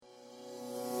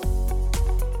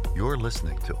You're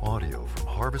listening to audio from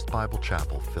Harvest Bible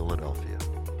Chapel, Philadelphia,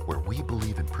 where we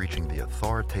believe in preaching the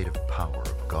authoritative power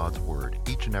of God's Word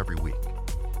each and every week.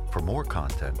 For more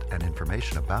content and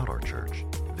information about our church,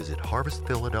 visit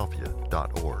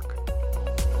harvestphiladelphia.org.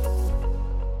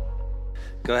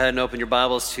 Go ahead and open your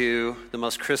Bibles to the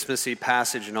most Christmassy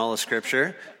passage in all of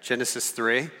Scripture, Genesis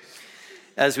 3.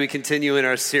 As we continue in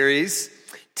our series,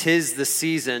 'Tis the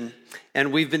Season,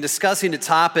 and we've been discussing a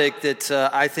topic that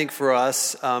I think for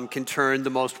us can turn the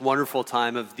most wonderful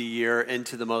time of the year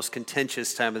into the most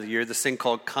contentious time of the year, this thing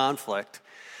called conflict.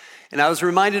 And I was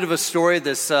reminded of a story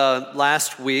this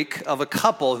last week of a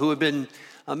couple who had been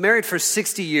married for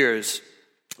 60 years.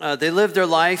 They lived their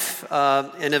life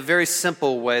in a very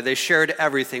simple way. They shared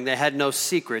everything. They had no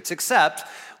secrets, except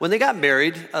when they got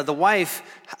married, the wife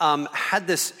had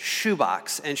this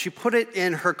shoebox, and she put it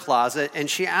in her closet, and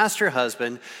she asked her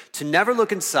husband to never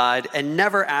look inside and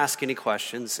never ask any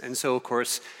questions. And so, of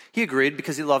course, he agreed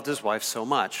because he loved his wife so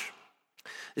much.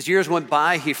 As years went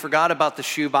by, he forgot about the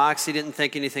shoebox. He didn't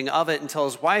think anything of it until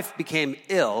his wife became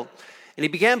ill, and he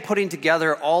began putting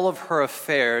together all of her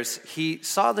affairs. He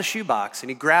saw the shoebox, and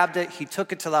he grabbed it. He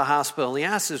took it to the hospital, and he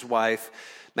asked his wife,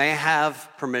 "May I have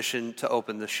permission to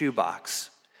open the shoebox?"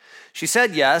 She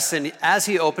said yes, and as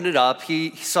he opened it up,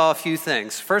 he saw a few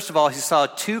things. First of all, he saw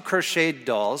 2 crocheted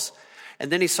dolls,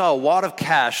 and then he saw a wad of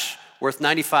cash worth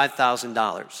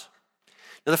 $95,000.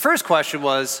 Now, the first question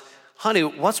was, "Honey,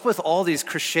 what's with all these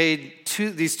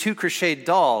two crocheted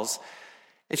dolls?"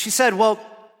 And she said, "Well,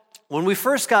 when we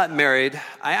first got married,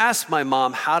 I asked my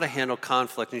mom how to handle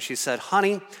conflict, and she said,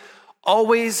 'Honey,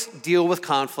 always deal with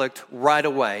conflict right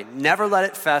away. Never let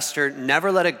it fester,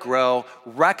 never let it grow.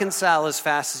 Reconcile as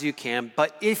fast as you can.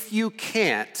 But if you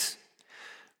can't,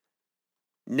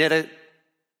 knit a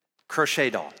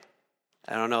crochet doll.'"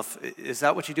 I don't know is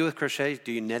that what you do with crochet?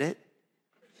 Do you knit it?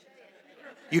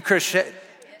 You crochet?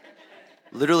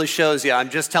 Literally shows you,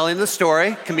 I'm just telling the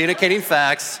story, communicating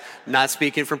facts, not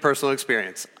speaking from personal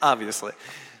experience, obviously.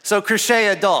 So crochet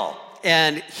a doll.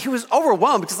 And he was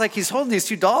overwhelmed because he's holding these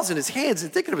 2 dolls in his hands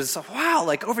and thinking to himself, wow,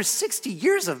 over 60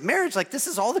 years of marriage, this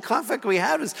is all the conflict we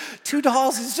had was 2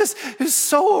 dolls. He was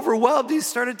so overwhelmed. He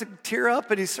started to tear up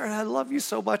and he started, "I love you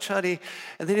so much, honey."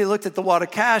 And then he looked at the wad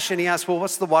of cash and he asked, "Well,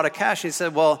 what's the wad of cash?" And he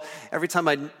said, "Well, every time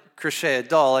I'd crochet a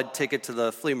doll, I'd take it to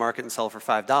the flea market and sell it for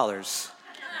 $5.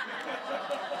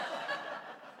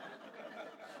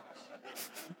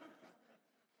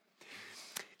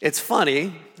 It's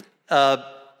funny,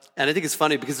 and I think it's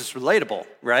funny because it's relatable,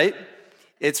 right?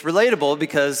 It's relatable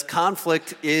because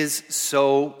conflict is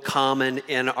so common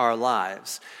in our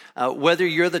lives. Whether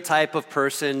you're the type of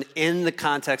person in the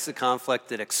context of conflict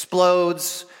that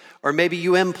explodes, or maybe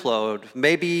you implode,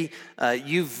 maybe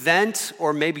you vent,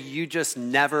 or maybe you just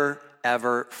never,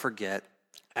 ever forget.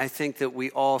 I think that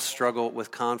we all struggle with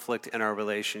conflict in our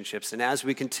relationships. And as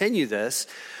we continue this,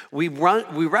 we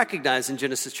recognize in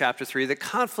Genesis chapter 3 that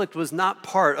conflict was not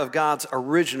part of God's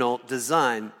original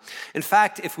design. In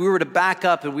fact, if we were to back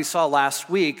up, and we saw last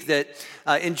week that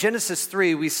in Genesis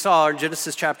 3, in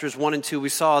Genesis chapters 1 and 2, we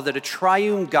saw that a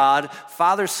triune God,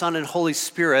 Father, Son, and Holy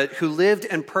Spirit, who lived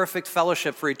in perfect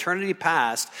fellowship for eternity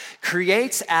past,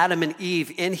 creates Adam and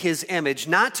Eve in his image,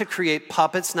 not to create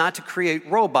puppets, not to create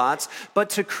robots, but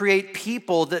to create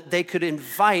people that they could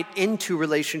invite into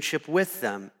relationship with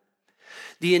them.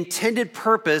 The intended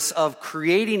purpose of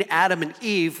creating Adam and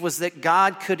Eve was that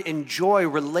God could enjoy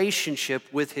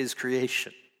relationship with his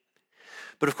creation.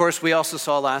 But of course, we also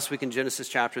saw last week in Genesis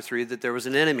chapter 3 that there was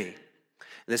an enemy.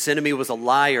 This enemy was a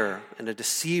liar and a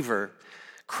deceiver,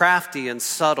 crafty and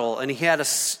subtle, and he had a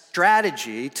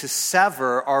strategy to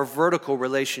sever our vertical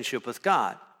relationship with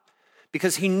God.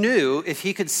 Because he knew if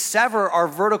he could sever our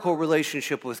vertical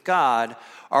relationship with God,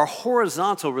 our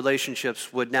horizontal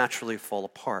relationships would naturally fall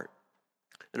apart.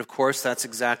 And of course, that's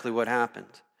exactly what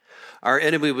happened. Our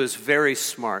enemy was very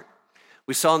smart.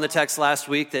 We saw in the text last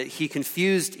week that he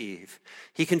confused Eve.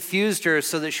 He confused her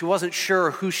so that she wasn't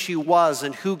sure who she was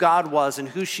and who God was and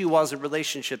who she was in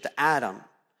relationship to Adam.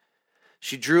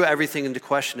 She drew everything into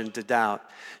question and into doubt.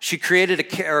 Satan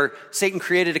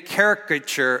created a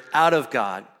caricature out of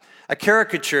God. A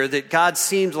caricature that God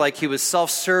seemed like he was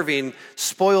self-serving,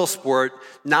 spoil sport,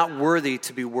 not worthy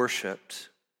to be worshipped.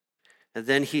 And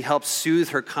then he helped soothe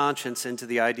her conscience into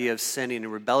the idea of sinning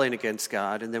and rebelling against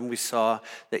God. And then we saw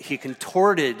that he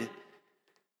contorted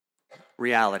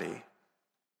reality,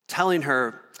 telling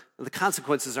her the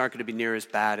consequences aren't going to be near as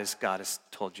bad as God has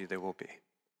told you they will be.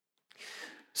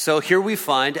 So here we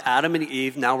find Adam and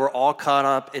Eve. Now we're all caught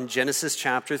up in Genesis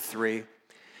chapter 3.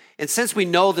 And since we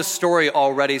know the story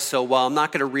already so well, I'm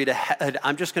not going to read ahead.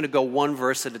 I'm just going to go one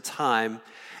verse at a time.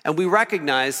 And we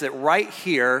recognize that right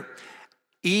here,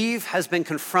 Eve has been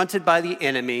confronted by the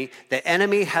enemy. The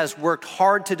enemy has worked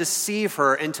hard to deceive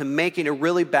her into making a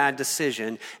really bad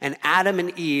decision. And Adam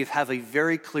and Eve have a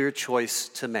very clear choice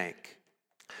to make.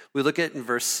 We look at it in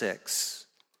verse 6.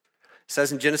 It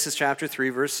says in Genesis chapter 3,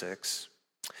 verse 6,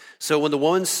 "So when the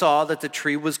woman saw that the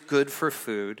tree was good for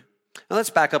food," now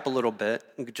let's back up a little bit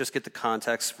and just get the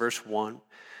context. Verse 1,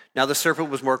 "Now the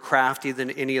serpent was more crafty than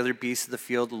any other beast of the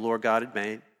field the Lord God had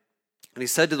made. And he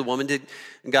said to the woman, 'Did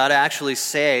God actually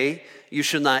say you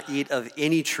should not eat of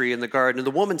any tree in the garden?' And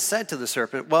the woman said to the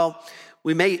serpent, 'Well,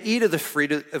 we may eat of the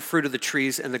fruit of the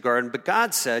trees in the garden, but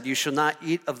God said, you shall not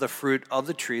eat of the fruit of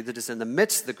the tree that is in the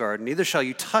midst of the garden, neither shall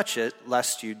you touch it,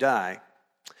 lest you die.'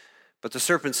 But the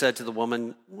serpent said to the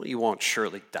woman, 'Well, you won't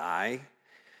surely die.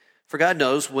 For God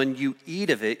knows when you eat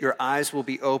of it, your eyes will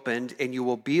be opened, and you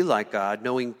will be like God,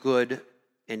 knowing good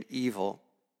and evil.'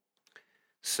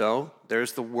 So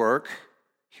there's the work.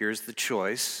 Here's the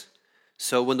choice.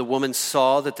 So when the woman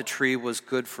saw that the tree was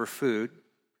good for food,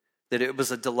 that it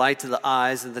was a delight to the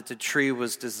eyes, and that the tree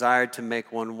was desired to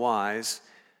make one wise,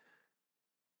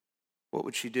 what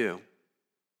would she do?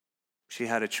 She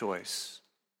had a choice.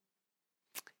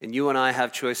 And you and I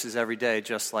have choices every day,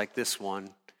 just like this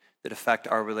one, that affect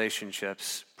our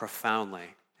relationships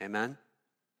profoundly. Amen?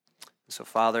 So,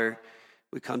 Father,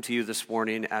 we come to you this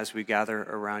morning as we gather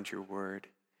around your word.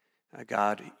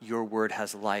 God, your word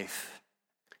has life.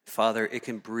 Father, it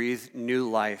can breathe new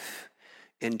life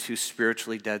into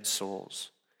spiritually dead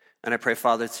souls. And I pray,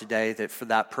 Father, today that for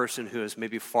that person who is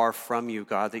maybe far from you,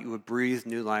 God, that you would breathe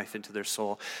new life into their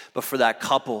soul. But for that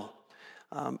couple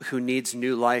who needs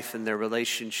new life in their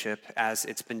relationship as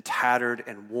it's been tattered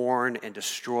and worn and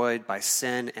destroyed by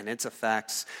sin and its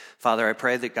effects, Father, I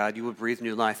pray that, God, you would breathe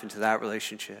new life into that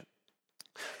relationship.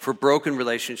 For broken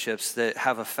relationships that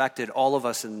have affected all of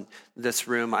us in this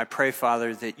room, I pray,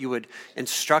 Father, that you would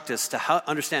instruct us to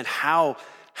understand how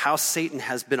Satan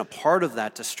has been a part of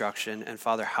that destruction, and,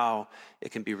 Father, how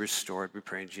it can be restored. We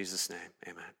pray in Jesus' name.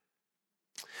 Amen.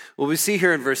 Well, we see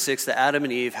here in verse 6 that Adam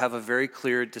and Eve have a very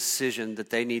clear decision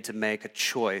that they need to make, a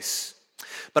choice.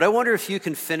 But I wonder if you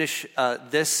can finish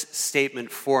this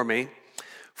statement for me.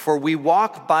 For we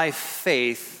walk by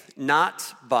faith,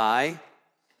 not by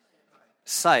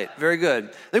sight. Very good.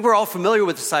 I think we're all familiar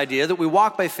with this idea that we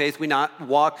walk by faith, we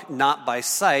walk not by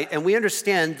sight, and we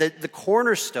understand that the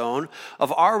cornerstone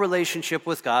of our relationship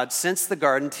with God since the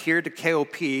garden here to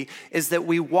KOP is that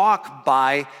we walk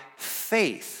by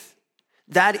faith.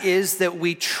 That is that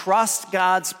we trust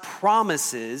God's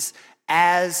promises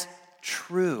as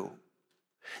true.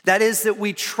 That is that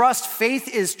we trust, faith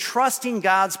is trusting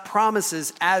God's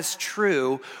promises as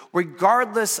true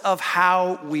regardless of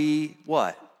how we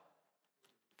what?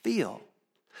 Feel.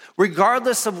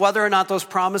 Regardless of whether or not those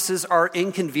promises are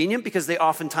inconvenient, because they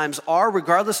oftentimes are,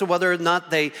 regardless of whether or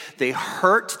not they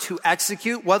hurt to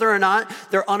execute, whether or not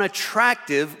they're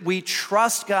unattractive, we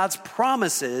trust God's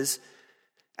promises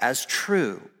as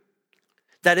true.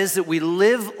 That is that we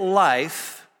live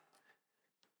life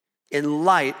in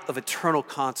light of eternal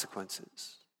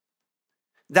consequences.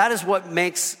 That is what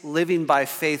makes living by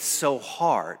faith so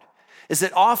hard. Is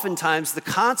that oftentimes the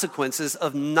consequences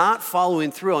of not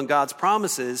following through on God's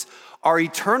promises are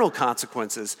eternal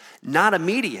consequences, not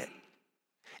immediate.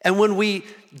 And when we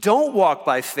don't walk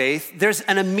by faith, there's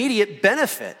an immediate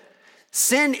benefit.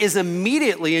 Sin is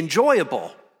immediately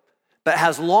enjoyable, but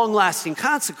has long-lasting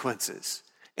consequences,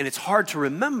 and it's hard to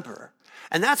remember.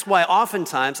 And that's why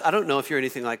oftentimes, I don't know if you're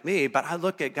anything like me, but I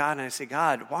look at God and I say,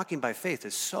 God, walking by faith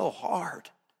is so hard.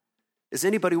 Is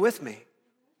anybody with me?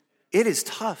 It is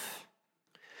tough.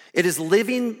 It is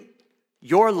living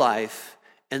your life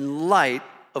in light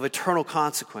of eternal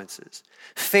consequences.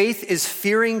 Faith is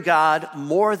fearing God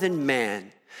more than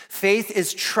man. Faith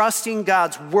is trusting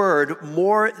God's word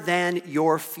more than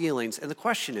your feelings. And the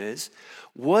question is,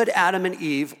 would Adam and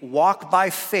Eve walk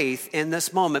by faith in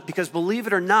this moment? Because believe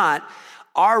it or not,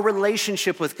 our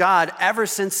relationship with God ever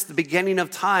since the beginning of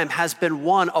time has been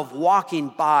one of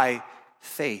walking by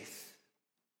faith.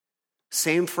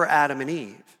 Same for Adam and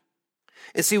Eve.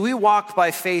 And see, we walk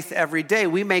by faith every day.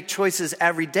 We make choices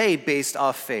every day based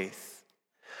off faith.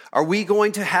 Are we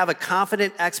going to have a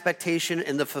confident expectation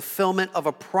in the fulfillment of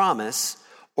a promise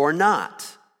or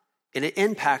not? And it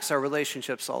impacts our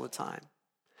relationships all the time.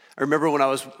 I remember when I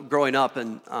was growing up,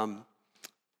 and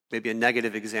maybe a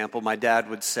negative example, my dad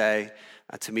would say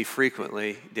to me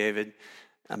frequently, David,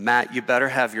 Matt, you better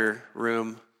have your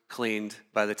room cleaned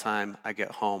by the time I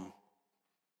get home.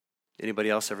 Anybody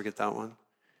else ever get that one?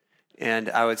 And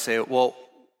I would say, well,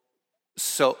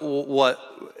 so what?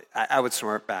 I would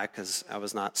smart back because I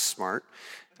was not smart.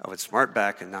 I would smart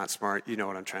back and not smart. You know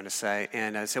what I'm trying to say.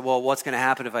 And I said, well, what's going to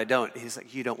happen if I don't? He's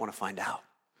like, you don't want to find out.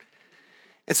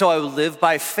 And so I would live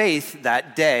by faith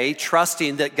that day,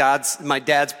 trusting that my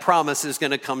dad's promise is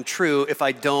going to come true if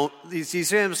I don't. You see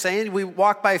what I'm saying? We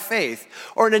walk by faith.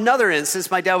 Or in another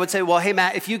instance, my dad would say, well, hey,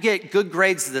 Matt, if you get good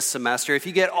grades this semester, if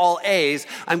you get all A's,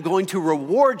 I'm going to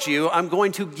reward you. I'm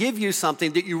going to give you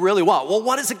something that you really want. Well,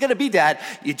 what is it going to be, Dad?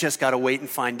 You just got to wait and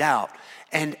find out.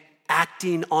 And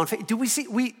acting on faith. Do we see?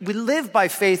 We live by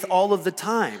faith all of the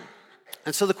time.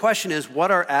 And so the question is,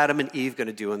 what are Adam and Eve going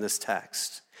to do in this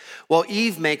text? Well,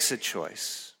 Eve makes a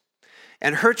choice.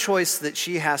 And her choice that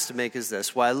she has to make is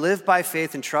this: will I live by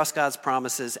faith and trust God's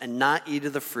promises and not eat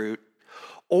of the fruit?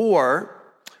 Or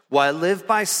will I live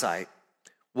by sight?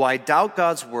 Will I doubt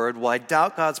God's word? Will I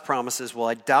doubt God's promises? Will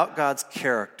I doubt God's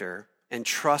character and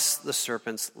trust the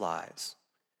serpent's lies?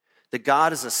 That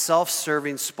God is a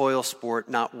self-serving spoil sport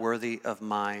not worthy of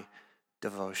my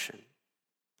devotion.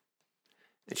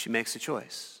 And she makes a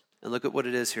choice. And look at what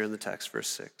it is here in the text, verse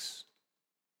 6.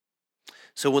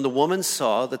 So when the woman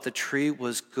saw that the tree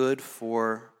was good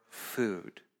for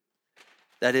food,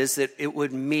 that is, that it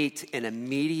would meet an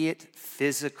immediate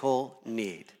physical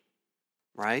need,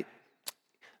 right?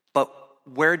 But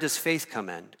where does faith come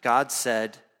in? God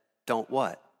said, don't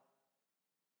what?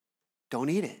 Don't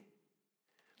eat it.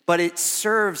 But it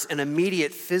serves an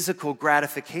immediate physical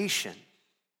gratification.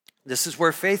 This is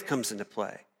where faith comes into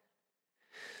play.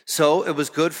 So it was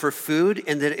good for food,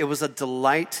 and that it was a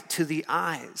delight to the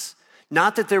eyes.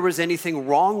 Not that there was anything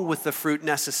wrong with the fruit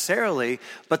necessarily,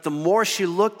 but the more she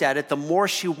looked at it, the more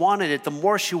she wanted it, the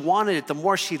more she wanted it, the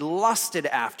more she lusted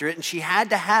after it, and she had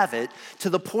to have it to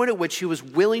the point at which she was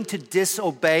willing to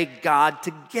disobey God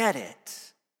to get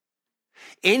it.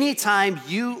 Anytime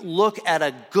you look at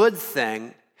a good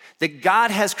thing that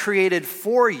God has created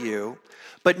for you,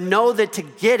 but know that to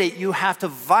get it, you have to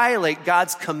violate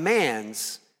God's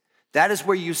commands, that is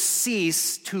where you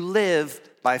cease to live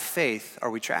by faith. Are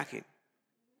we tracking?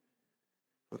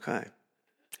 Okay.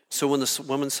 So when the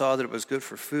woman saw that it was good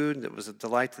for food, and it was a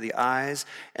delight to the eyes,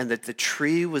 and that the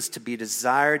tree was to be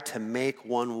desired to make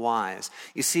one wise.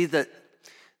 You see, that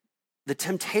the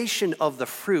temptation of the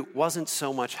fruit wasn't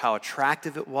so much how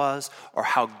attractive it was or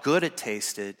how good it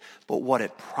tasted, but what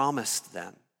it promised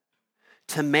them.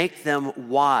 To make them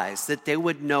wise, that they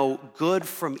would know good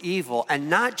from evil, and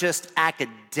not just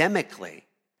academically.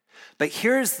 But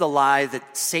here's the lie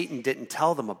that Satan didn't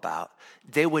tell them about.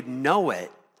 They would know it.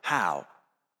 How?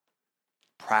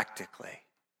 Practically,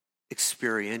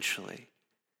 experientially.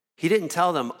 He didn't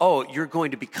tell them, oh, you're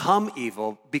going to become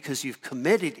evil because you've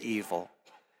committed evil.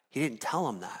 He didn't tell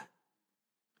them that.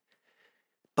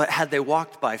 But had they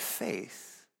walked by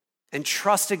faith and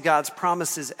trusted God's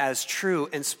promises as true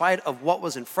in spite of what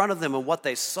was in front of them and what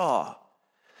they saw,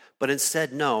 but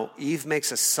instead, no, Eve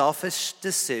makes a selfish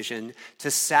decision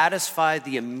to satisfy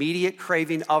the immediate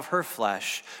craving of her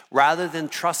flesh rather than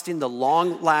trusting the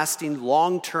long-lasting,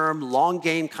 long-term,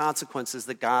 long-game consequences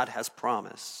that God has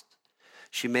promised.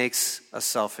 She makes a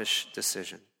selfish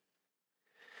decision.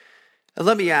 And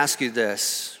let me ask you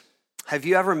this. Have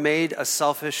you ever made a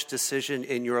selfish decision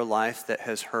in your life that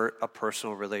has hurt a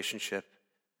personal relationship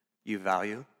you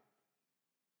value?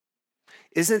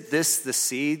 Isn't this the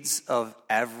seeds of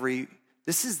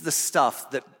this is the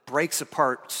stuff that breaks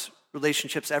apart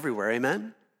relationships everywhere,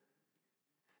 amen?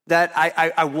 That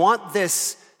I want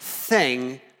this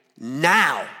thing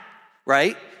now,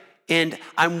 right? And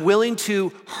I'm willing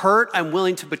to hurt, I'm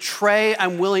willing to betray,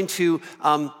 I'm willing to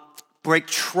break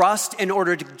trust in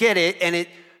order to get it, and it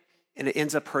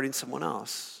ends up hurting someone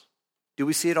else. Do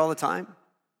we see it all the time?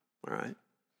 All right.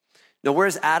 Now,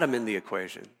 where's Adam in the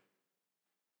equation?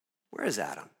 Where is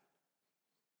Adam?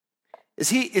 Is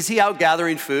he out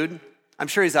gathering food? I'm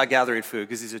sure he's out gathering food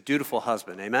because he's a dutiful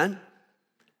husband, amen?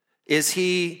 Is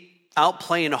he out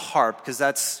playing a harp? Because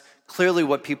that's clearly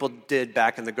what people did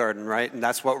back in the garden, right? And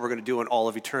that's what we're going to do in all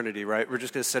of eternity, right? We're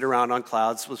just going to sit around on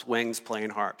clouds with wings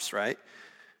playing harps, right?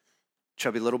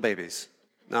 Chubby little babies.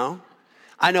 No?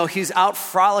 I know he's out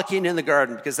frolicking in the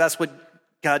garden because that's what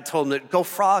God told him to go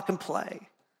frolic and play.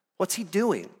 What's he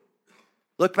doing?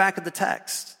 Look back at the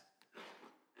text.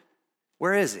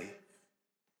 Where is he?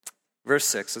 Verse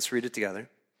 6, let's read it together.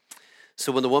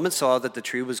 So when the woman saw that the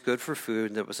tree was good for food,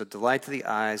 and that it was a delight to the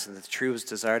eyes, and that the tree was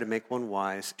desired to make one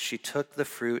wise, she took the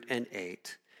fruit and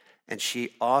ate. And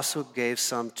she also gave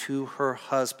some to her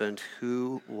husband,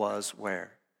 who was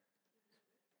where?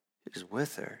 He was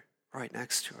with her, right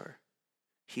next to her.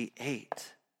 He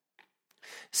ate.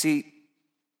 See,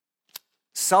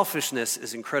 selfishness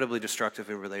is incredibly destructive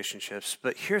in relationships,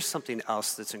 but here's something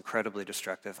else that's incredibly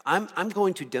destructive. I'm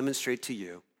going to demonstrate to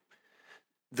you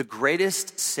the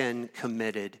greatest sin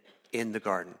committed in the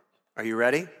garden. Are you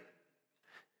ready?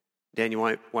 Dan, you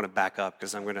want to back up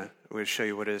because I'm going to show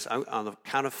you what it is. On the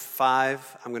count of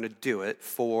 5, I'm going to do it.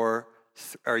 4,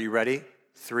 are you ready?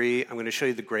 3, I'm going to show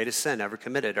you the greatest sin ever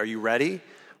committed. Are you ready?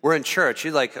 We're in church.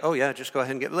 You're like, oh yeah, just go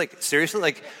ahead and get, like, seriously?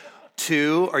 Like,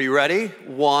 2, are you ready?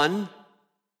 1.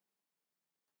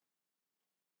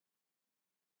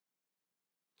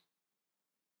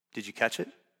 Did you catch it?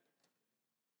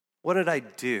 What did I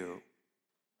do?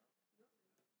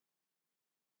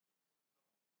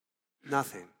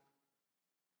 Nothing.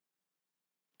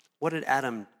 What did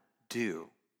Adam do?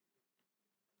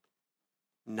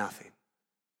 Nothing.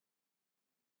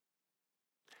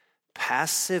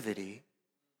 Passivity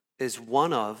is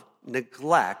one of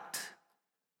neglect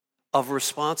of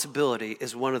responsibility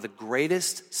is one of the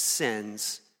greatest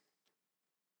sins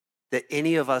that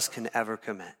any of us can ever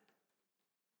commit.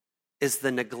 Is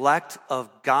the neglect of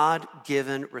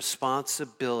God-given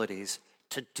responsibilities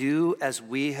to do as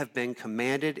we have been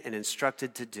commanded and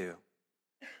instructed to do.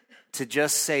 To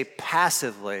just say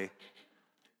passively,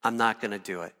 I'm not going to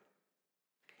do it.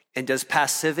 And does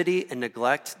passivity and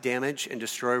neglect damage and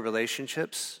destroy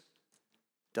relationships?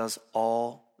 Does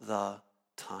all the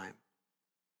time.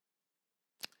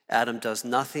 Adam does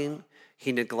nothing.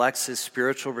 He neglects his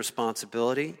spiritual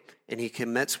responsibility, and he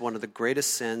commits one of the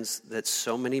greatest sins that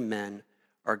so many men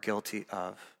are guilty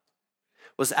of.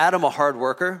 Was Adam a hard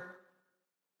worker?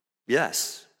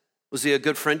 Yes. Was he a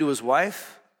good friend to his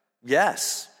wife?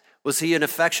 Yes. Was he an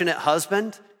affectionate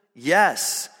husband?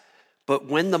 Yes. But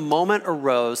when the moment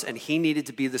arose and he needed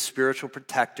to be the spiritual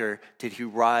protector, did he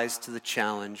rise to the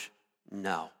challenge?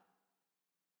 No.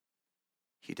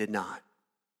 He did not.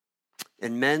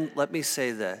 And men, let me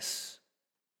say this.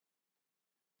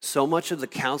 So much of the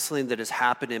counseling that has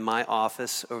happened in my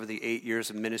office over the 8 years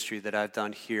of ministry that I've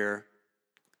done here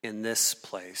in this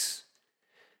place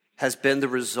has been the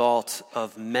result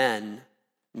of men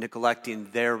neglecting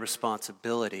their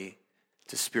responsibility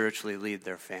to spiritually lead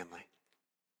their family.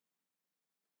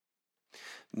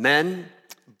 Men,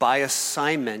 by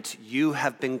assignment, you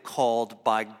have been called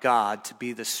by God to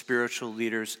be the spiritual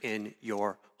leaders in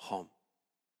your home.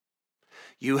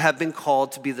 You have been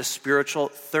called to be the spiritual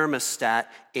thermostat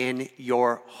in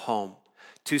your home,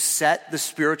 to set the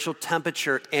spiritual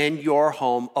temperature in your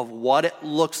home of what it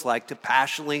looks like to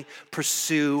passionately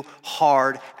pursue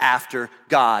hard after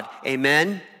God.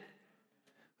 Amen?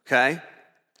 Okay?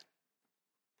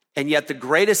 And yet the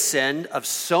greatest sin of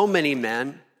so many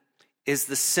men is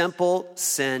the simple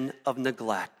sin of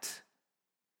neglect.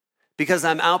 Because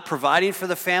I'm out providing for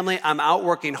the family, I'm out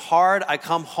working hard, I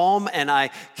come home and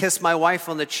I kiss my wife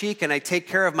on the cheek and I take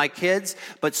care of my kids,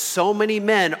 but so many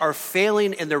men are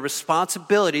failing in their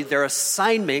responsibility, their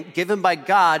assignment given by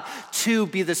God to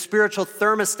be the spiritual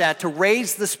thermostat, to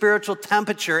raise the spiritual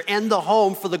temperature in the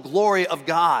home for the glory of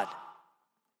God.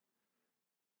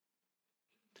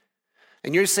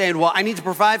 And you're saying, well, I need to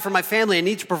provide for my family. I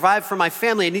need to provide for my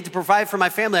family. I need to provide for my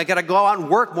family. I got to go out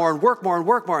and work more and work more and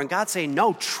work more. And God's saying,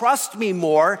 no, trust me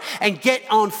more and get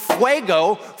on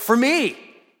fuego for me.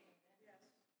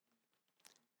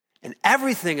 And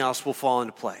everything else will fall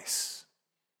into place.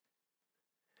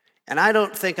 And I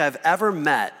don't think I've ever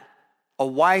met a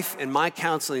wife in my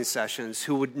counseling sessions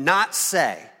who would not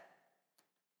say,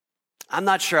 I'm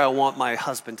not sure I want my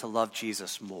husband to love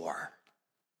Jesus more.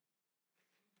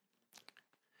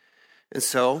 And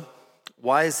so,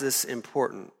 why is this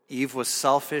important? Eve was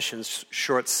selfish and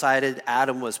short-sighted.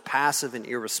 Adam was passive and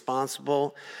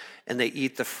irresponsible, and they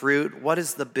eat the fruit. What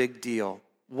is the big deal?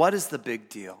 What is the big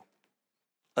deal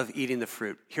of eating the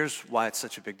fruit? Here's why it's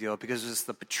such a big deal. Because it's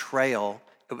the betrayal.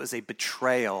 It was a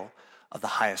betrayal of the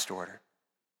highest order.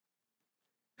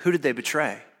 Who did they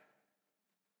betray?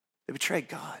 They betrayed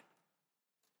God.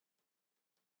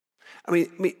 I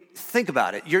mean, think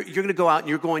about it. You're going to go out and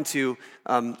you're going to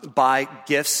buy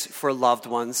gifts for loved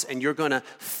ones, and you're going to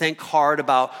think hard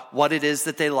about what it is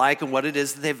that they like and what it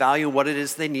is that they value and what it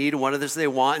is they need and what it is they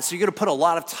want. And so you're going to put a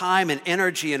lot of time and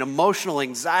energy and emotional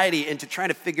anxiety into trying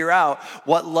to figure out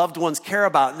what loved ones care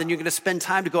about. And then you're going to spend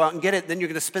time to go out and get it. Then you're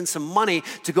going to spend some money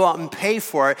to go out and pay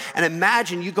for it. And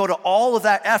imagine you go to all of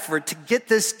that effort to get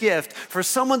this gift for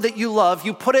someone that you love.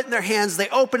 You put it in their hands, they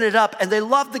open it up, and they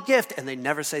love the gift, and they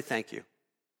never say thank you.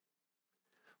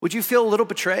 Would you feel a little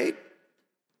betrayed?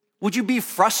 Would you be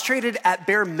frustrated at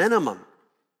bare minimum?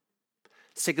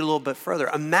 Let's take it a little bit further.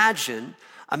 Imagine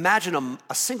a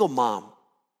single mom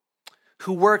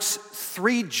who works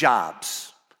 3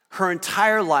 jobs her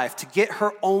entire life to get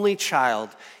her only child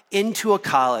into a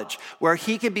college where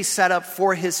he can be set up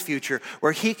for his future,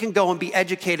 where he can go and be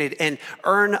educated and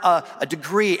earn a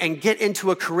degree and get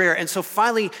into a career. And so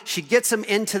finally she gets him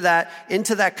into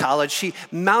that college. She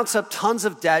mounts up tons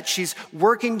of debt. She's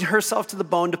working herself to the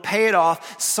bone to pay it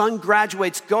off. Son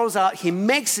graduates, goes out, he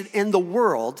makes it in the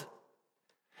world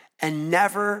and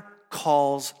never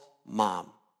calls mom.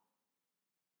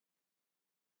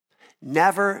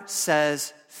 Never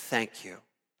says thank you.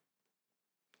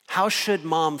 How should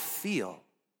mom feel?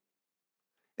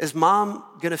 Is mom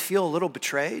going to feel a little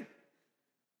betrayed?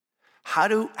 How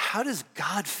does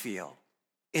God feel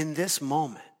in this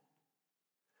moment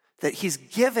that he's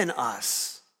given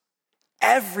us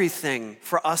everything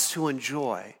for us to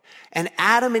enjoy? And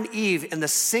Adam and Eve, in the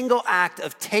single act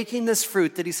of taking this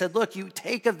fruit that he said, look, you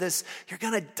take of this, you're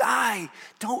going to die.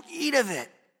 Don't eat of it.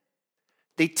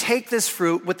 They take this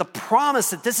fruit with the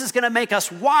promise that this is going to make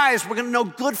us wise. We're going to know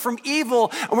good from evil,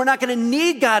 and we're not going to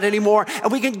need God anymore,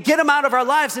 and we can get him out of our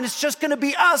lives, and it's just going to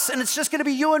be us, and it's just going to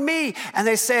be you and me. And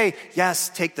they say, yes,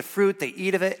 take the fruit. They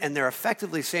eat of it, and they're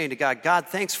effectively saying to God, God,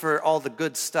 thanks for all the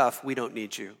good stuff. We don't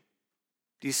need you.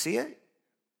 Do you see it?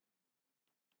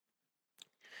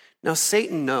 Now,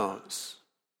 Satan knows,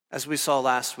 as we saw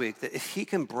last week, that if he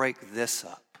can break this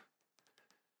up,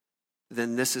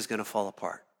 then this is going to fall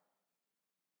apart.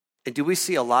 And do we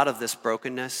see a lot of this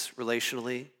brokenness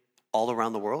relationally all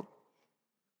around the world?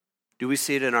 Do we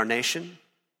see it in our nation?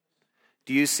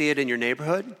 Do you see it in your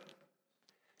neighborhood?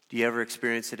 Do you ever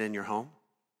experience it in your home?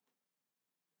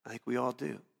 I think we all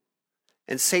do.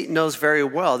 And Satan knows very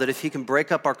well that if he can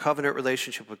break up our covenant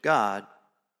relationship with God,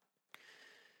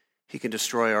 he can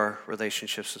destroy our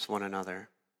relationships with one another.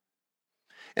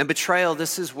 And betrayal,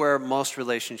 this is where most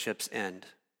relationships end.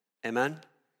 Amen?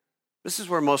 This is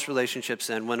where most relationships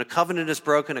end. When a covenant is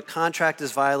broken, a contract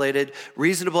is violated,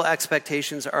 reasonable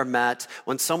expectations are met.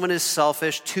 When someone is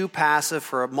selfish, too passive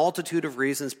for a multitude of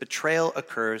reasons, betrayal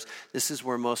occurs. This is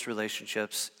where most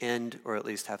relationships end, or at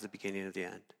least have the beginning of the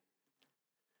end.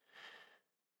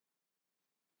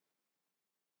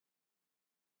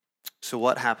 So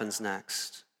what happens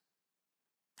next?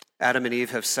 Adam and Eve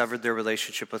have severed their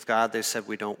relationship with God. They said,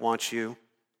 we don't want you.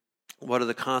 What are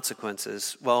the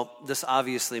consequences? Well, this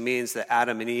obviously means that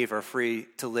Adam and Eve are free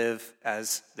to live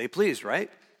as they please, right?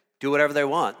 Do whatever they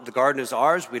want. The garden is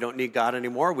ours. We don't need God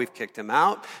anymore. We've kicked him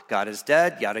out. God is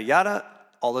dead, yada, yada.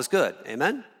 All is good.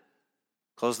 Amen?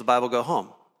 Close the Bible, go home.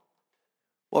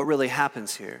 What really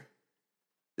happens here?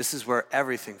 This is where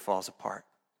everything falls apart.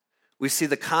 We see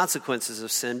the consequences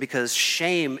of sin because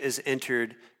shame is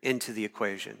entered into the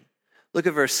equation. Look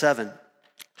at verse 7.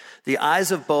 The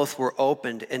eyes of both were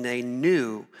opened, and they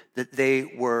knew that they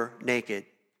were naked.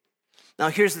 Now,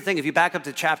 here's the thing. If you back up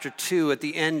to chapter 2, at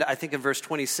the end, I think in verse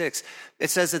 26, it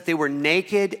says that they were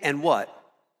naked and what?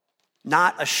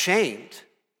 Not ashamed.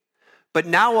 But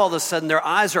now, all of a sudden, their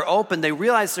eyes are open. They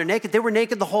realize they're naked. They were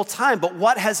naked the whole time. But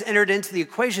what has entered into the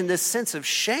equation? This sense of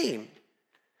shame.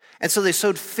 And so they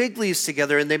sewed fig leaves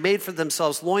together and they made for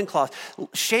themselves loincloths.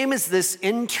 Shame is this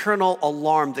internal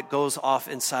alarm that goes off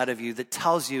inside of you that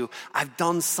tells you, I've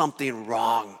done something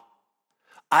wrong.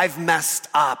 I've messed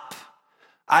up.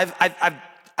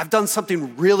 I've done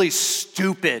something really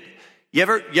stupid. You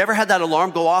ever had that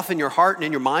alarm go off in your heart and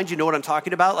in your mind? You know what I'm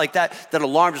talking about? Like that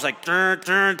alarm is like, dun,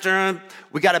 dun, dun.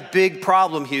 We got a big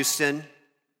problem, Houston.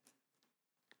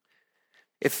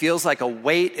 It feels like a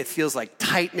weight. It feels like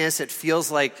tightness. It feels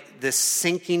like this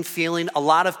sinking feeling. A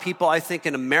lot of people, I think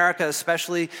in America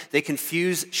especially, they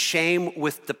confuse shame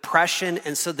with depression.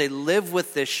 And so they live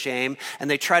with this shame and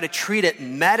they try to treat it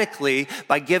medically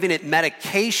by giving it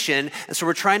medication. And so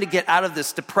we're trying to get out of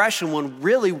this depression when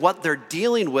really what they're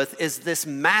dealing with is this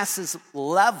massive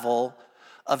level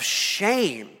of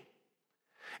shame.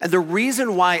 And the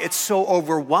reason why it's so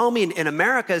overwhelming in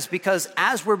America is because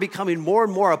as we're becoming more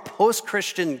and more a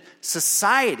post-Christian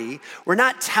society, we're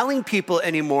not telling people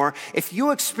anymore, if you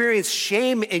experience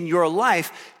shame in your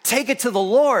life, take it to the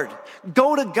Lord.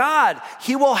 Go to God.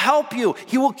 He will help you.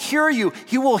 He will cure you.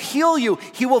 He will heal you.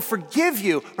 He will forgive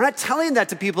you. We're not telling that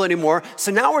to people anymore.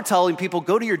 So now we're telling people,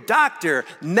 go to your doctor,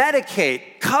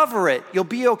 medicate, cover it. You'll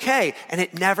be okay. And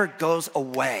it never goes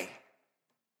away.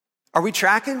 Are we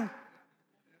tracking?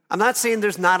 I'm not saying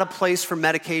there's not a place for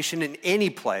medication in any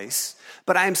place,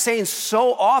 but I'm saying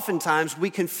so oftentimes we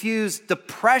confuse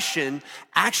depression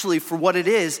actually for what it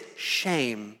is,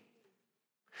 shame.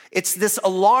 It's this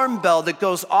alarm bell that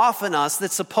goes off in us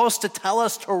that's supposed to tell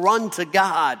us to run to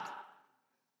God.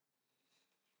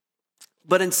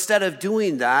 But instead of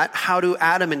doing that, how do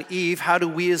Adam and Eve, how do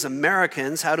we as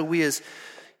Americans, how do we as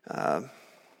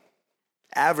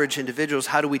average individuals,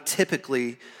 how do we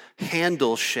typically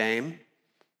handle shame?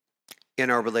 in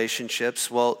our relationships?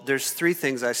 Well, there's three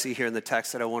things I see here in the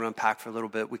text that I want to unpack for a little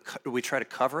bit. We try to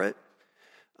cover it.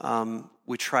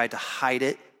 We try to hide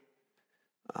it.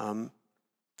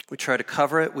 We try to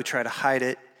cover it. We try to hide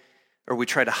it. Or we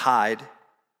try to hide.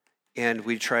 And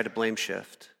we try to blame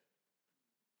shift.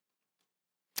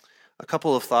 A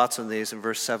couple of thoughts on these. In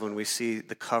verse 7, we see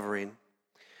the covering.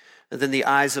 And then the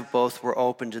eyes of both were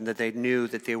opened, and that they knew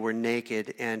that they were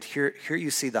naked. And here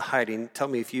you see the hiding. Tell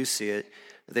me if you see it.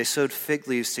 They sewed fig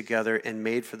leaves together and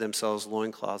made for themselves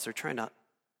loincloths. They're trying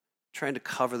to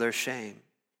cover their shame.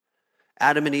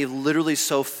 Adam and Eve literally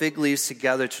sew fig leaves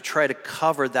together to try to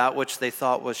cover that which they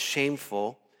thought was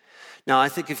shameful. Now, I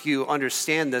think if you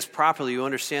understand this properly, you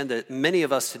understand that many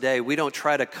of us today, we don't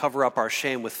try to cover up our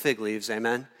shame with fig leaves,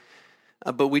 amen?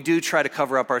 But we do try to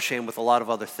cover up our shame with a lot of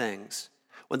other things.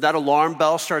 When that alarm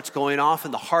bell starts going off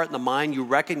in the heart and the mind, you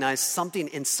recognize something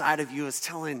inside of you is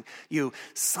telling you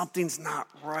something's not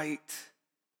right.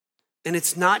 And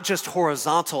it's not just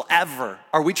horizontal ever.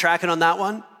 Are we tracking on that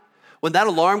one? When that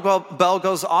alarm bell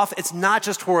goes off, it's not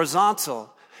just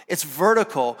horizontal. It's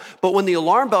vertical. But when the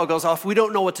alarm bell goes off, we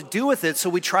don't know what to do with it, so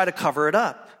we try to cover it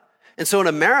up. And so in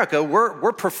America,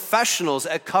 we're professionals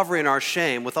at covering our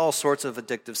shame with all sorts of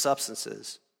addictive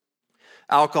substances.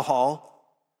 Alcohol,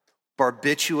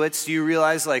 barbiturates. Do you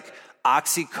realize like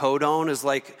oxycodone is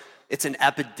like, it's an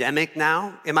epidemic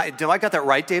now? Do I got that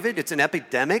right, David? It's an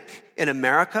epidemic in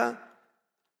America.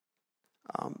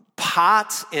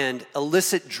 Pot and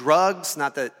illicit drugs,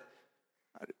 that's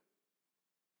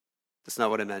not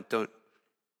what I meant. I don't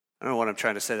know what I'm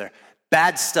trying to say there.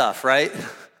 Bad stuff, right?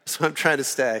 That's what I'm trying to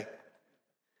say.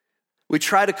 We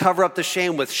try to cover up the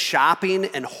shame with shopping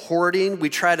and hoarding. We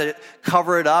try to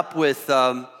cover it up with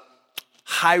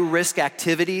high-risk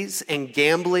activities and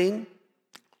gambling.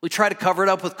 We try to cover it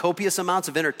up with copious amounts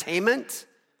of entertainment.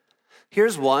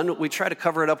 Here's one. We try to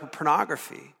cover it up with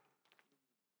pornography.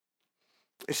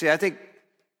 You see, I think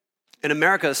in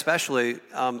America especially,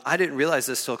 I didn't realize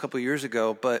this till a couple of years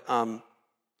ago, but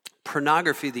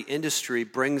pornography, the industry,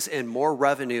 brings in more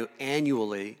revenue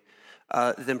annually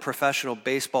than professional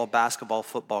baseball, basketball,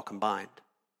 football combined.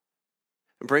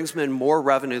 It brings in more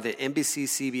revenue than NBC,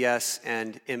 CBS,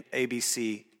 and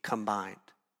ABC combined.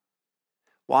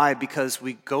 Why? Because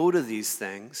we go to these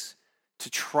things to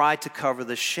try to cover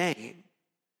the shame.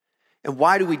 And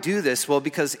why do we do this? Well,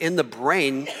 because in the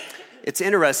brain, it's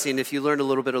interesting if you learn a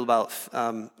little bit about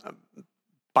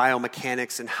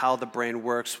biomechanics and how the brain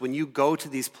works. When you go to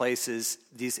these places,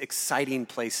 these exciting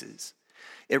places,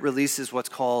 it releases what's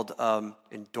called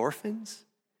endorphins.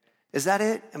 Is that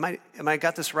it? Am I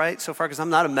got this right so far? Because I'm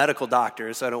not a medical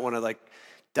doctor, so I don't want to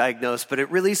diagnose. But it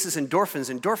releases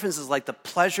endorphins. Endorphins is like the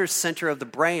pleasure center of the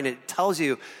brain. It tells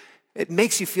you, it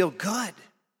makes you feel good.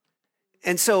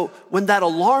 And so when that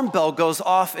alarm bell goes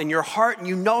off in your heart and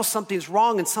you know something's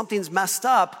wrong and something's messed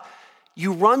up,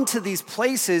 you run to these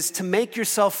places to make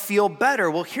yourself feel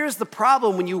better. Well, here's the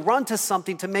problem when you run to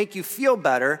something to make you feel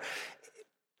better.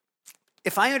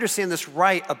 If I understand this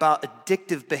right about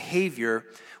addictive behavior,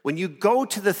 when you go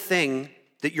to the thing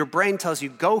that your brain tells you,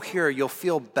 go here, you'll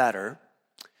feel better,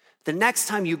 the next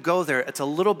time you go there, it's a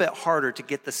little bit harder to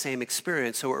get the same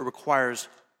experience, so it requires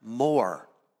more.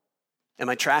 Am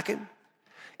I tracking?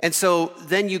 And so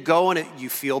then you go and you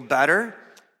feel better,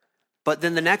 but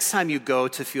then the next time you go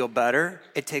to feel better,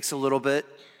 it takes a little bit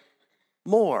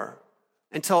more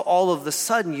until all of a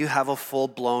sudden you have a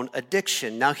full-blown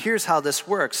addiction. Now here's how this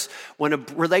works. When a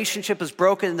relationship is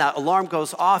broken and that alarm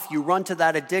goes off, you run to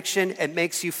that addiction, it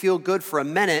makes you feel good for a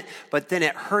minute, but then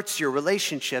it hurts your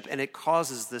relationship and it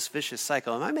causes this vicious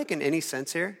cycle. Am I making any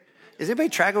sense here? Is anybody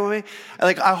tracking with me?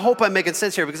 I hope I'm making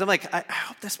sense here because I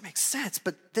hope this makes sense,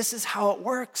 but this is how it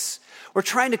works. We're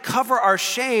trying to cover our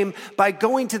shame by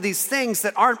going to these things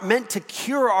that aren't meant to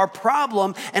cure our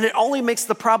problem, and it only makes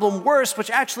the problem worse, which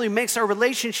actually makes our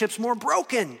relationships more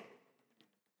broken.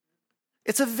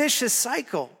 It's a vicious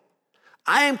cycle.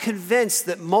 I am convinced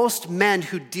that most men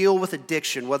who deal with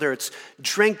addiction, whether it's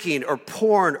drinking or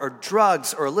porn or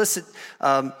drugs or illicit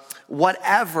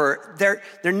whatever,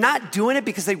 they're not doing it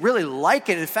because they really like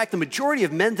it. In fact, the majority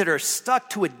of men that are stuck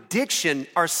to addiction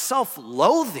are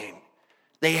self-loathing.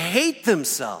 They hate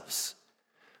themselves,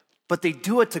 but they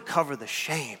do it to cover the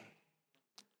shame.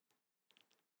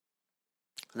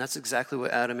 And that's exactly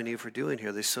what Adam and Eve were doing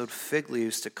here. They sewed fig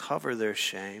leaves to cover their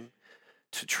shame,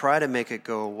 to try to make it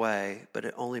go away, but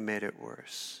it only made it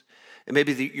worse. And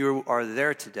maybe you are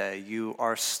there today. You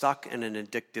are stuck in an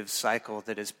addictive cycle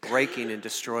that is breaking and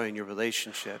destroying your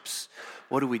relationships.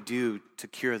 What do we do to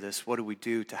cure this? What do we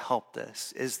do to help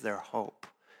this? Is there hope?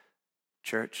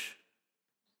 Church,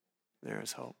 there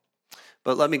is hope.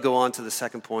 But let me go on to the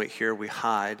second point here. We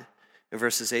hide. In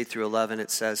verses 8 through 11,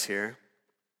 it says here,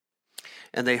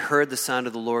 and they heard the sound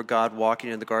of the Lord God walking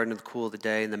in the garden in the cool of the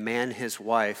day, and the man and his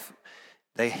wife,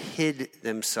 they hid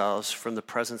themselves from the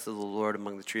presence of the Lord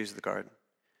among the trees of the garden.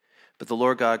 But the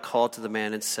Lord God called to the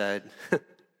man and said,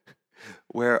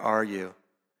 where are you?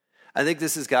 I think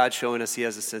this is God showing us he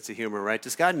has a sense of humor, right?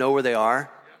 Does God know where they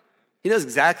are? He knows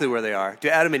exactly where they are. Do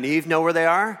Adam and Eve know where they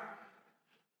are?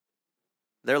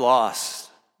 They're lost.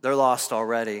 They're lost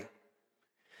already.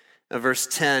 In verse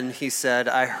 10, he said,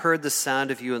 I heard the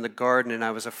sound of you in the garden, and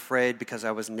I was afraid because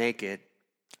I was naked,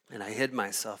 and I hid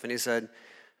myself. And he said,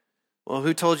 well,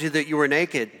 who told you that you were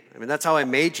naked? I mean, that's how I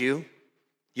made you.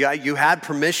 Yeah, you had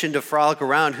permission to frolic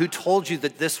around. Who told you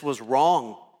that this was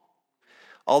wrong?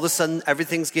 All of a sudden,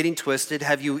 everything's getting twisted.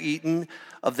 Have you eaten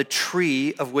of the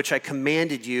tree of which I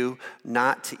commanded you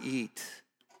not to eat?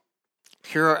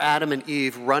 Here are Adam and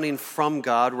Eve running from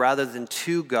God rather than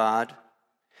to God,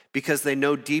 because they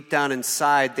know deep down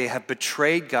inside they have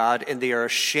betrayed God and they are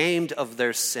ashamed of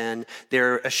their sin.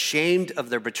 They're ashamed of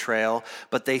their betrayal,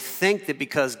 but they think that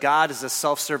because God is a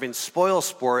self-serving spoil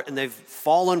sport and they've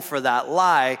fallen for that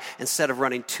lie, instead of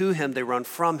running to him, they run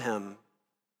from him.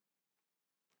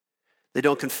 They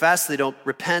don't confess, they don't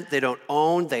repent, they don't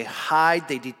own, they hide,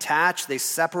 they detach, they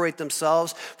separate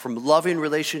themselves from loving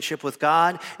relationship with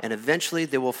God, and eventually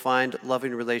they will find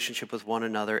loving relationship with one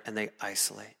another, and they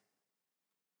isolate.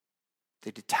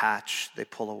 They detach, they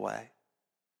pull away.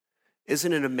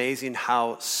 Isn't it amazing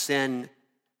how sin,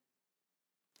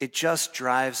 it just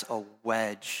drives a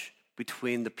wedge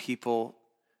between the people,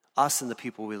 us and the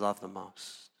people we love the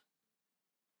most.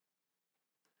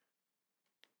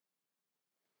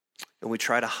 And we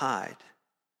try to hide.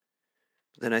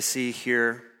 Then I see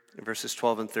here in verses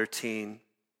 12 and 13,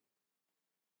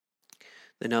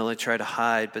 they not only try to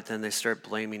hide, but then they start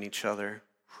blaming each other.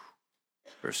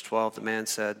 Verse 12, the man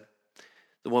said,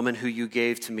 the woman who you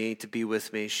gave to me to be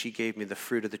with me, she gave me the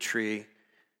fruit of the tree,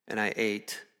 and I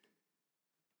ate.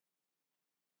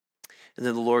 And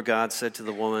then the Lord God said to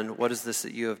the woman, what is this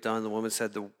that you have done? The woman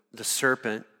said, the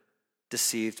serpent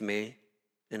deceived me,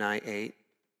 and I ate.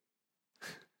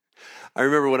 I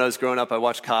remember when I was growing up, I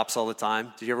watched Cops all the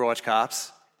time. Did you ever watch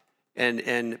Cops?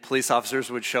 And police officers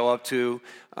would show up to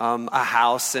a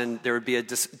house, and there would be a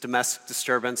domestic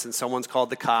disturbance, and someone's called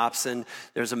the cops, and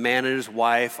there's a man and his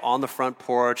wife on the front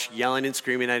porch yelling and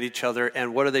screaming at each other.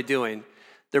 And what are they doing?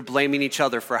 They're blaming each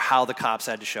other for how the cops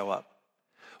had to show up.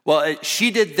 Well,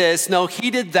 she did this, no, he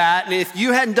did that, and if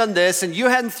you hadn't done this, and you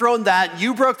hadn't thrown that,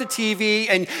 you broke the TV,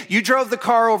 and you drove the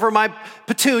car over my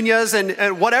petunias,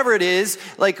 and whatever it is,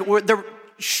 like they're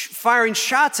firing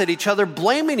shots at each other,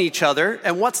 blaming each other,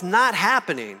 and what's not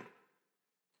happening?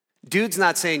 Dude's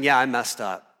not saying, yeah, I messed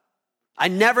up. I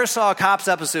never saw a Cops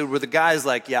episode where the guy's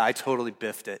like, yeah, I totally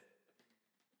biffed it.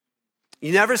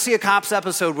 You never see a Cops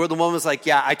episode where the woman's like,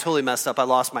 yeah, I totally messed up, I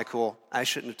lost my cool, I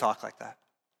shouldn't have talked like that.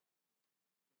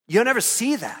 You'll never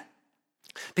see that.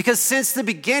 Because since the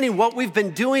beginning, what we've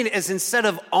been doing is, instead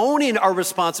of owning our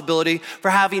responsibility for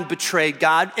having betrayed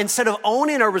God, instead of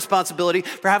owning our responsibility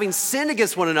for having sinned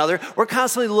against one another, we're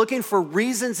constantly looking for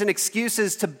reasons and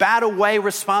excuses to bat away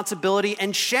responsibility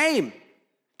and shame.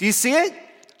 Do you see it?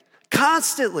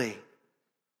 Constantly.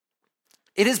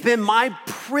 It has been my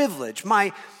privilege,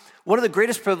 one of the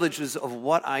greatest privileges of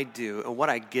what I do and what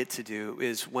I get to do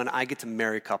is when I get to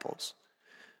marry couples.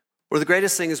 Or the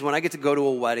greatest thing is when I get to go to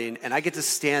a wedding and I get to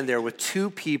stand there with two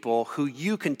people who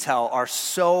you can tell are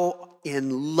so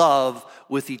in love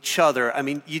with each other. I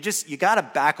mean, you got to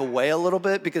back away a little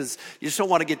bit because you just don't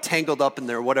want to get tangled up in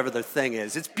there, whatever their thing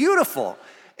is. It's beautiful.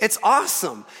 It's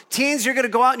awesome. Teens, you're going to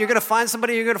go out and you're going to find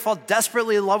somebody, you're going to fall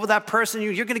desperately in love with that person,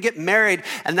 you're going to get married,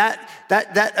 and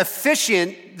that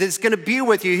officiant that's going to be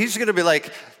with you, he's going to be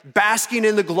like basking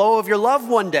in the glow of your love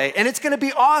one day, and it's going to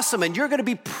be awesome, and you're going to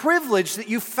be privileged that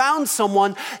you found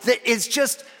someone that is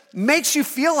just makes you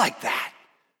feel like that.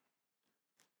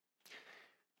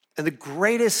 And the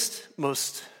greatest,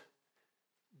 most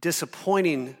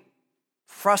disappointing,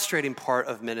 frustrating part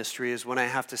of ministry is when I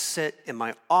have to sit in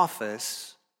my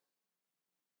office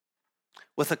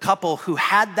with a couple who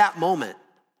had that moment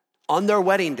on their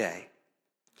wedding day,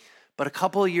 but a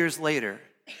couple of years later,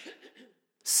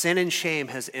 sin and shame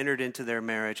has entered into their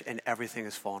marriage and everything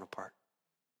has fallen apart.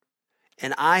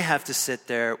 And I have to sit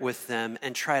there with them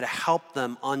and try to help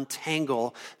them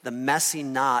untangle the messy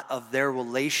knot of their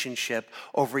relationship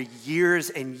over years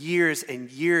and years and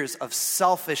years of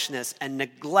selfishness and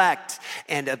neglect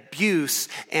and abuse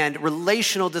and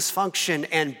relational dysfunction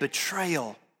and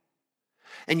betrayal.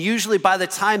 And usually by the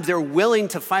time they're willing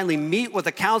to finally meet with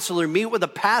a counselor, meet with a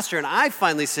pastor, and I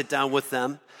finally sit down with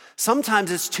them,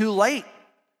 sometimes it's too late.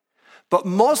 But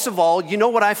most of all, you know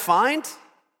what I find?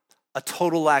 A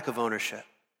total lack of ownership.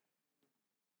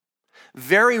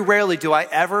 Very rarely do I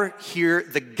ever hear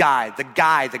the guy,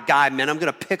 man, I'm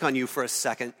gonna pick on you for a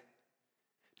second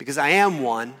because I am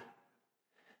one.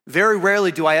 Very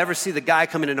rarely do I ever see the guy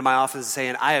coming into my office and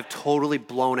saying, I have totally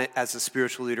blown it as the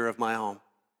spiritual leader of my home.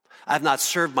 I have not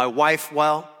served my wife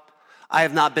well. I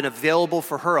have not been available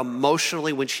for her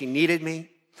emotionally when she needed me.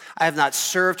 I have not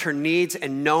served her needs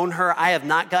and known her. I have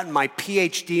not gotten my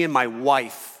PhD in my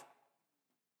wife.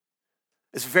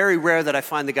 It's very rare that I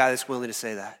find the guy that's willing to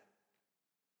say that.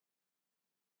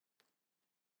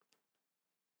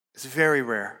 It's very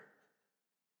rare.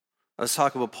 I was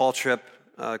talking with Paul Tripp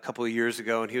a couple of years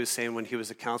ago, and he was saying when he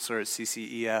was a counselor at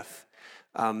CCEF,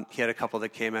 he had a couple that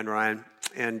came in, Ryan,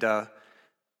 and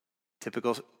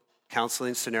typical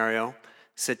counseling scenario,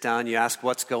 sit down, you ask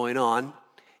what's going on,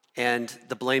 and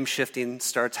the blame shifting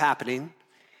starts happening,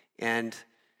 and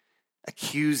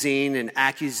accusing and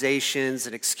accusations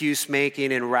and excuse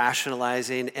making and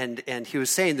rationalizing. And he was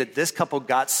saying that this couple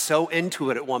got so into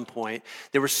it at one point,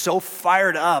 they were so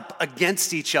fired up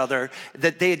against each other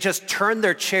that they had just turned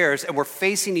their chairs and were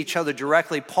facing each other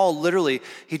directly. Paul literally,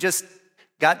 he just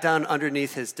got down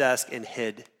underneath his desk and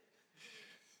hid.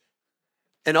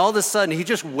 And all of a sudden, he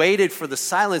just waited for the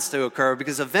silence to occur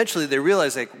because eventually they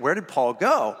realized, like, where did Paul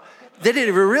go? They didn't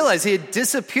even realize he had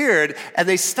disappeared, and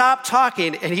they stopped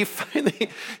talking, and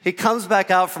he comes back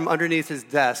out from underneath his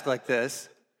desk like this.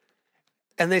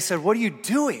 And they said, what are you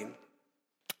doing?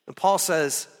 And Paul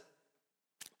says,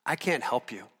 I can't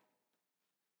help you.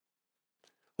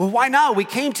 Well, why not? We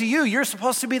came to you. You're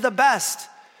supposed to be the best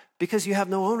because you have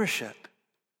no ownership.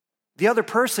 The other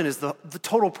person is the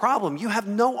total problem. You have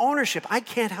no ownership. I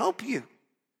can't help you.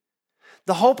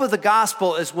 The hope of the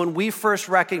gospel is when we first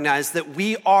recognize that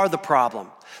we are the problem.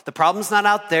 The problem's not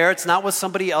out there. It's not with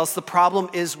somebody else. The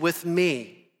problem is with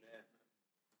me.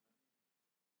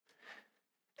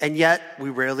 And yet, we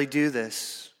rarely do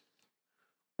this.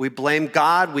 We blame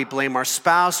God. We blame our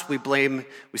spouse. We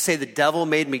say the devil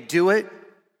made me do it.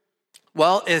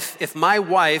 Well, if my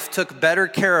wife took better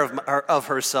care of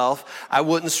herself, I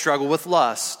wouldn't struggle with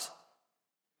lust.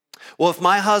 Well, if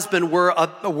my husband were a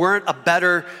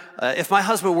better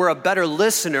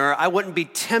listener, I wouldn't be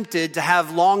tempted to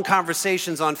have long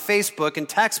conversations on Facebook and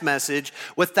text message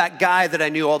with that guy that I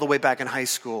knew all the way back in high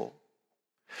school.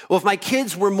 Well, if my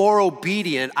kids were more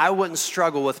obedient, I wouldn't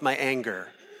struggle with my anger.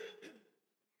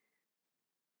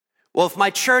 Well, if my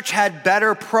church had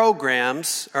better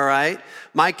programs, all right,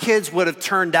 my kids would have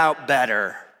turned out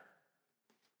better,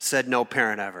 said no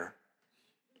parent ever.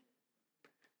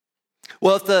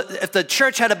 Well, if the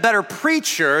church had a better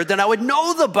preacher, then I would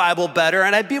know the Bible better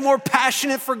and I'd be more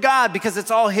passionate for God because it's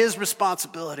all his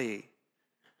responsibility.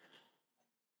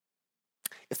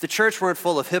 If the church weren't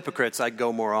full of hypocrites, I'd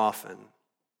go more often.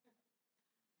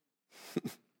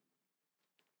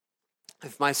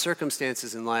 If my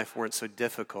circumstances in life weren't so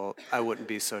difficult, I wouldn't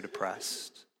be so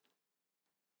depressed.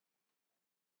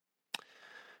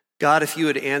 God, if you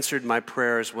had answered my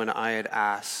prayers when I had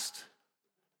asked,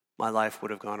 my life would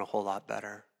have gone a whole lot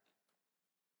better.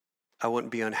 I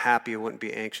wouldn't be unhappy. I wouldn't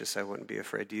be anxious. I wouldn't be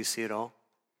afraid. Do you see it all?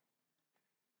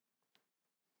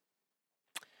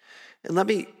 And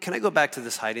can I go back to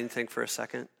this hiding thing for a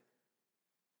second?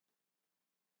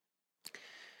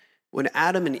 When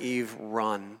Adam and Eve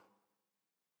run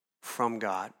from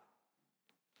God,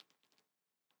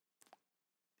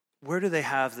 where do they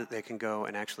have that they can go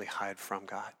and actually hide from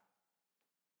God?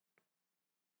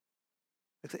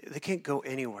 They can't go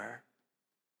anywhere.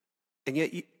 And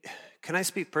yet, can I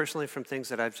speak personally from things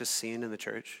that I've just seen in the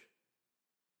church?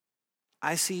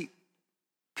 I see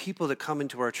people that come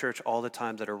into our church all the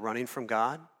time that are running from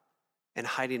God and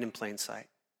hiding in plain sight.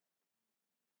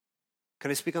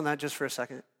 Can I speak on that just for a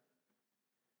second?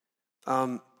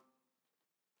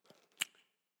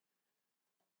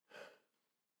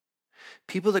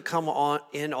 People that come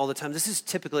in all the time, this is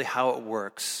typically how it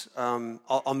works.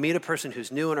 I'll meet a person who's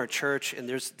new in our church, and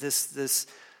there's this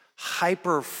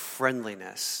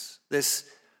hyper-friendliness, this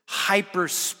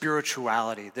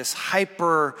hyper-spirituality, this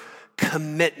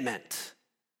hyper-commitment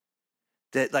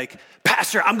that, like,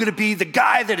 Pastor, I'm going to be the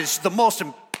guy that is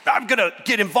I'm going to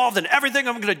get involved in everything.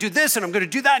 I'm going to do this and I'm going to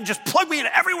do that and just plug me in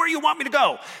everywhere you want me to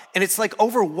go. And it's like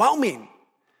overwhelming.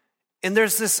 And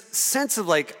there's this sense of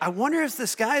like, I wonder if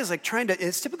this guy is like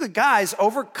it's typically guys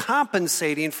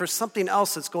overcompensating for something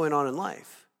else that's going on in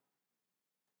life.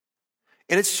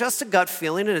 And it's just a gut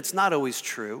feeling and it's not always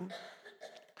true.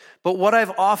 But what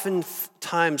I've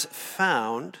oftentimes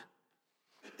found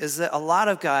is that a lot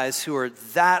of guys who are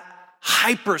that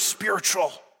hyper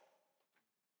spiritual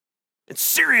and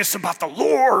serious about the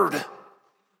Lord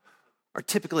are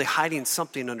typically hiding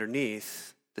something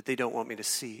underneath that they don't want me to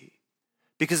see.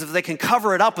 Because if they can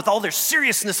cover it up with all their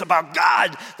seriousness about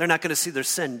God, they're not going to see their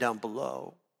sin down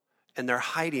below. And they're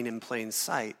hiding in plain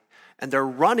sight. And they're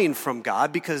running from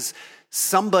God because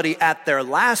somebody at their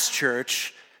last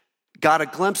church got a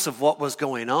glimpse of what was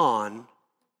going on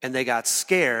and they got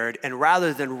scared. And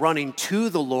rather than running to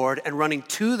the Lord and running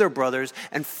to their brothers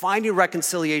and finding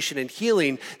reconciliation and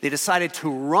healing, they decided to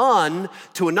run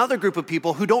to another group of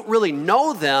people who don't really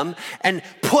know them and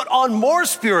put on more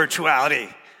spirituality,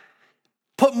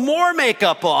 put more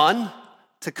makeup on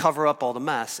to cover up all the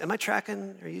mess. Am I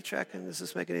tracking? Are you tracking? Does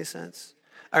this make any sense?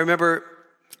 I remember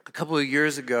a couple of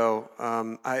years ago,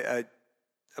 I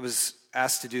was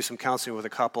asked to do some counseling with a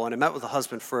couple, and I met with the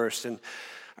husband first. And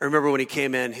I remember when he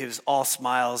came in, he was all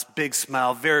smiles, big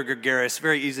smile, very gregarious,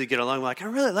 very easy to get along. I'm like, I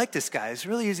really like this guy. It's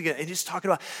really easy to get. And he's talking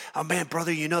about, oh man,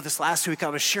 brother, you know, this last week I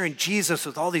was sharing Jesus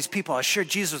with all these people. I shared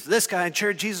Jesus with this guy and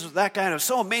shared Jesus with that guy. And it was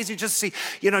so amazing just to see,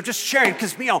 just sharing,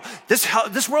 because,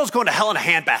 this world's going to hell in a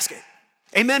handbasket.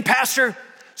 Amen, Pastor?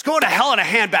 It's going to hell in a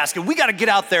handbasket. We got to get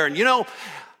out there and,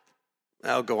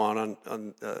 I'll go on,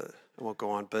 I won't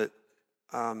go on, but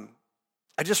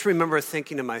I just remember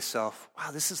thinking to myself,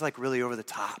 wow, this is like really over the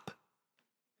top.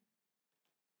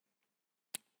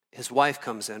 His wife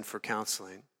comes in for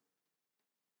counseling,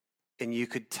 and you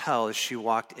could tell as she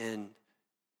walked in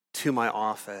to my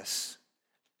office,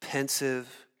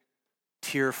 pensive,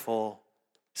 tearful,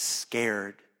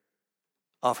 scared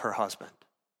of her husband,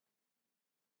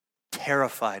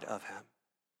 terrified of him.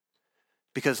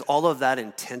 Because all of that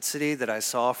intensity that I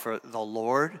saw for the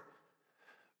Lord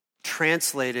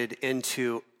translated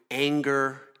into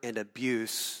anger and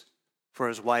abuse for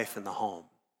his wife in the home.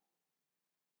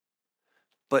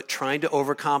 But trying to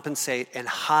overcompensate and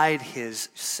hide his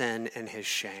sin and his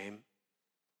shame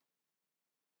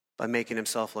by making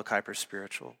himself look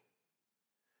hyper-spiritual.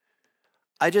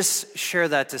 I just share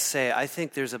that to say, I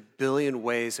think there's a billion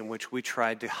ways in which we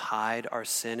tried to hide our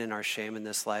sin and our shame in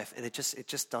this life, and it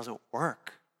just doesn't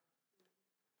work.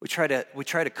 We try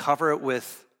to cover it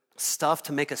with stuff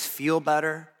to make us feel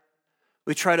better.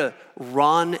 We try to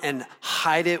run and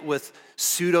hide it with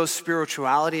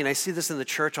pseudo-spirituality, and I see this in the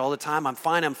church all the time. I'm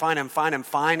fine,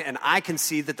 and I can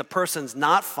see that the person's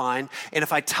not fine, and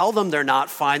if I tell them they're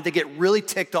not fine, they get really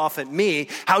ticked off at me.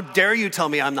 How dare you tell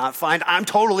me I'm not fine? I'm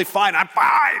totally fine. I'm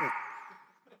fine.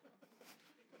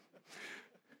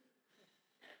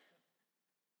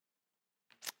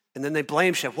 And then they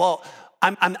blame shit. Well,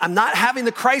 I'm not having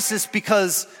the crisis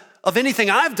because of anything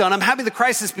I've done. I'm having the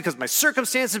crisis because of my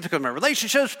circumstances, because of my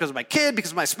relationships, because of my kid, because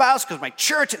of my spouse, because of my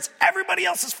church. It's everybody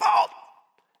else's fault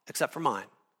except for mine.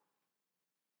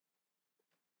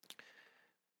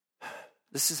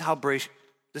 This is how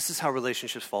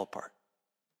relationships fall apart.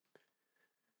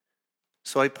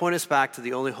 So I point us back to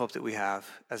the only hope that we have,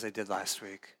 as I did last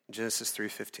week, Genesis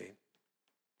 3:15.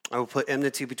 I will put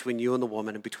enmity between you and the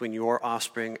woman, and between your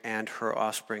offspring and her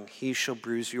offspring. He shall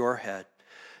bruise your head,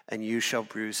 and you shall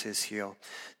bruise his heel.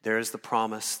 There is the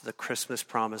promise, the Christmas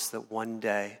promise, that one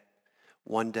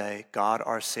day, God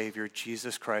our Savior,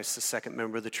 Jesus Christ, the second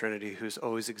member of the Trinity, who's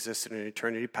always existed in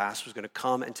eternity past, was going to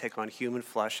come and take on human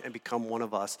flesh and become one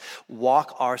of us,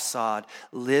 walk our sod,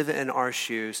 live in our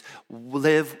shoes,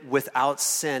 live without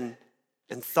sin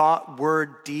in thought,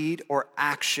 word, deed, or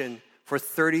action for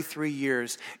 33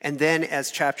 years. And then,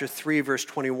 as chapter 3, verse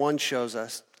 21 shows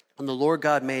us, when the Lord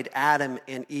God made Adam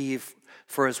and Eve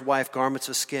for his wife garments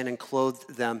of skin and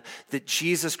clothed them, that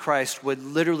Jesus Christ would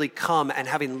literally come and,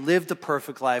 having lived a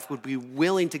perfect life, would be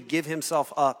willing to give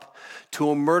himself up to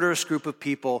a murderous group of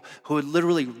people who would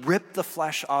literally rip the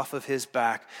flesh off of his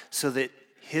back so that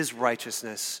his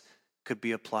righteousness could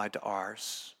be applied to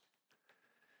ours.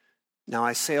 Now,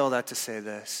 I say all that to say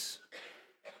this.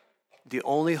 The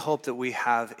only hope that we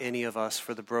have, any of us,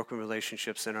 for the broken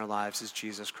relationships in our lives is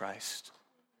Jesus Christ.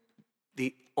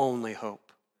 The only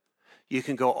hope. You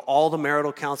can go all the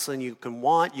marital counseling you can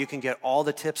want. You can get all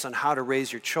the tips on how to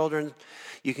raise your children.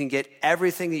 You can get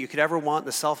everything that you could ever want in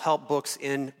the self-help books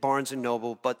in Barnes &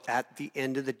 Noble. But at the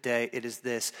end of the day, it is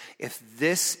this. If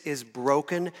this is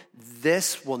broken,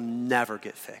 this will never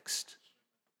get fixed.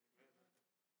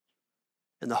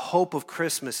 And the hope of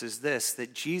Christmas is this,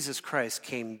 that Jesus Christ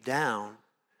came down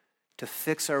to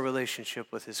fix our relationship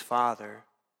with his Father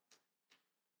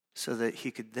so that he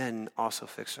could then also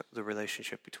fix the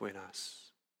relationship between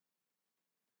us.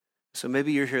 So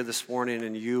maybe you're here this morning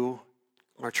and you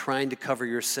are trying to cover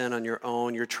your sin on your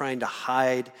own. You're trying to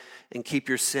hide and keep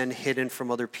your sin hidden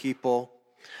from other people.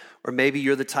 Or maybe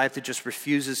you're the type that just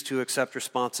refuses to accept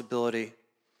responsibility.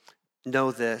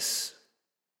 Know this.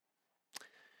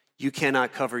 You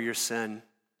cannot cover your sin,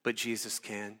 but Jesus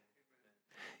can.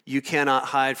 You cannot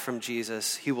hide from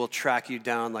Jesus. He will track you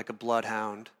down like a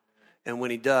bloodhound. And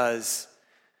when he does,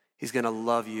 he's going to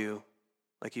love you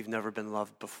like you've never been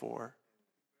loved before.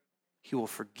 He will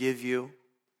forgive you.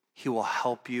 He will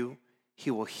help you. He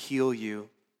will heal you.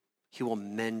 He will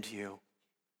mend you.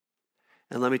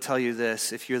 And let me tell you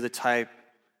this, if you're the type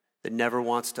that never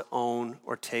wants to own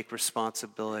or take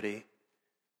responsibility,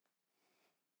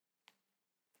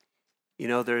 you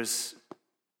know, there's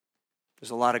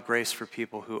a lot of grace for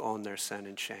people who own their sin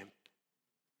and shame.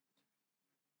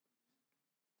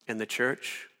 In the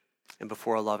church and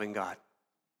before a loving God.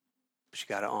 But you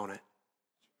got to own it.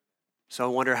 So I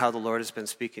wonder how the Lord has been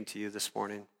speaking to you this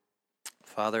morning.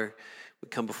 Father, we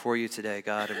come before you today,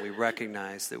 God, and we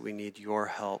recognize that we need your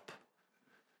help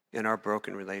in our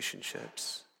broken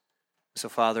relationships. So,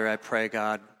 Father, I pray,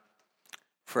 God,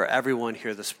 for everyone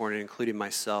here this morning, including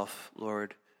myself,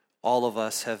 Lord, all of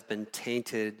us have been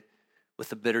tainted with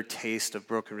the bitter taste of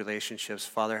broken relationships.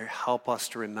 Father, help us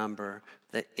to remember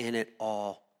that in it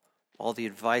all the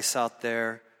advice out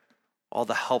there, all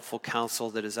the helpful counsel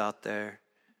that is out there,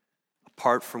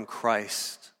 apart from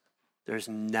Christ, there's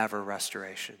never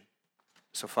restoration.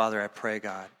 So, Father, I pray,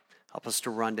 God, help us to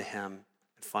run to him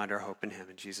and find our hope in him.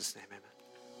 In Jesus' name, amen.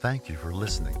 Thank you for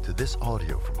listening to this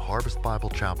audio from Harvest Bible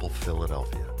Chapel,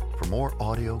 Philadelphia. For more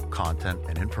audio, content,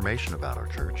 and information about our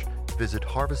church, visit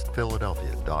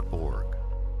harvestphiladelphia.org.